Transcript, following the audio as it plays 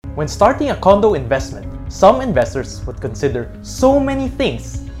When starting a condo investment, some investors would consider so many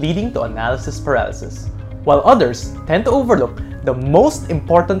things, leading to analysis paralysis, while others tend to overlook the most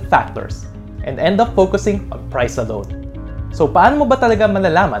important factors and end up focusing on price alone. So paano mo ba talaga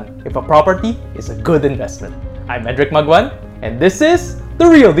malalaman if a property is a good investment? I'm Edric Magwan, and this is The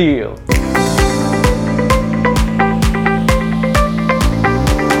Real Deal!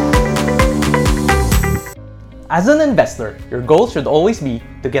 As an investor, your goal should always be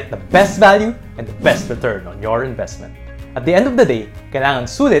to get the best value and the best return on your investment. At the end of the day,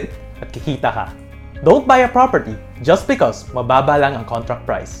 kailangan sulit at kikita ka. Don't buy a property just because mababa lang ang contract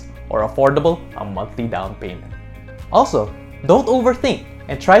price or affordable ang monthly down payment. Also, don't overthink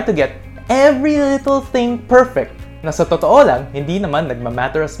and try to get every little thing perfect na sa totoo lang hindi naman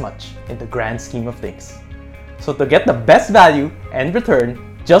nagmamatter as much in the grand scheme of things. So to get the best value and return,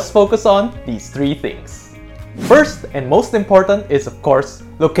 just focus on these three things. First and most important is of course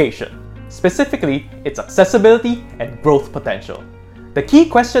location, specifically its accessibility and growth potential. The key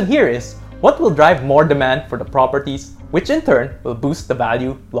question here is what will drive more demand for the properties, which in turn will boost the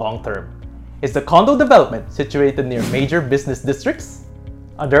value long term. Is the condo development situated near major business districts?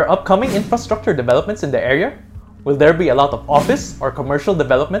 Are there upcoming infrastructure developments in the area? Will there be a lot of office or commercial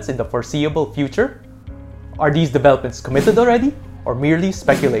developments in the foreseeable future? Are these developments committed already or merely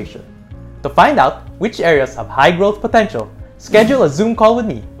speculation? To find out which areas have high growth potential, schedule a Zoom call with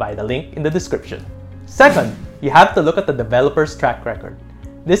me via the link in the description. Second, you have to look at the developer's track record.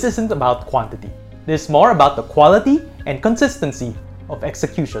 This isn't about quantity. This is more about the quality and consistency of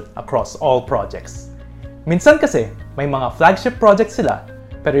execution across all projects. Minsan kasi, may mga flagship projects sila,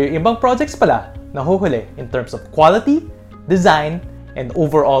 pero yung ibang projects pala nahuhuli in terms of quality, design, and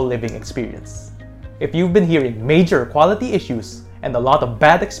overall living experience. If you've been hearing major quality issues and a lot of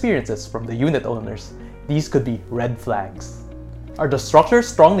bad experiences from the unit owners, these could be red flags. Are the structures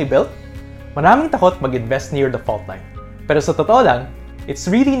strongly built? Maraming takot mag-invest near the fault line. Pero sa totoo lang, it's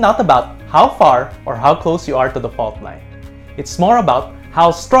really not about how far or how close you are to the fault line. It's more about how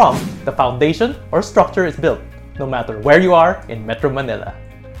strong the foundation or structure is built, no matter where you are in Metro Manila.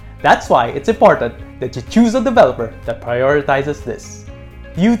 That's why it's important that you choose a developer that prioritizes this.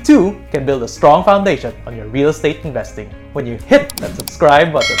 You too can build a strong foundation on your real estate investing when you hit that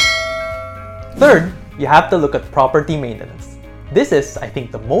subscribe button. Third, you have to look at property maintenance. This is, I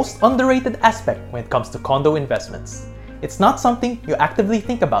think, the most underrated aspect when it comes to condo investments. It's not something you actively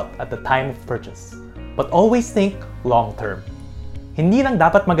think about at the time of purchase, but always think long-term. Hindi lang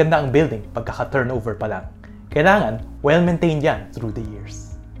dapat maganda ang building pagkaka-turnover pa lang. Kailangan well-maintained yan through the years.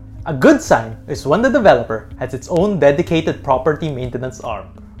 A good sign is when the developer has its own dedicated property maintenance arm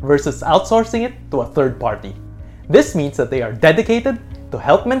versus outsourcing it to a third party. This means that they are dedicated to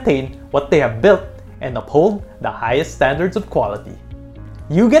help maintain what they have built and uphold the highest standards of quality.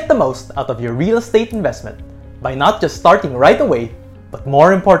 You get the most out of your real estate investment by not just starting right away, but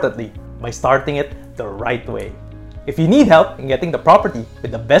more importantly, by starting it the right way. If you need help in getting the property with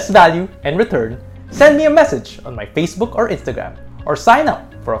the best value and return, send me a message on my Facebook or Instagram, or sign up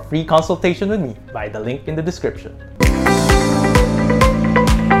for a free consultation with me via the link in the description.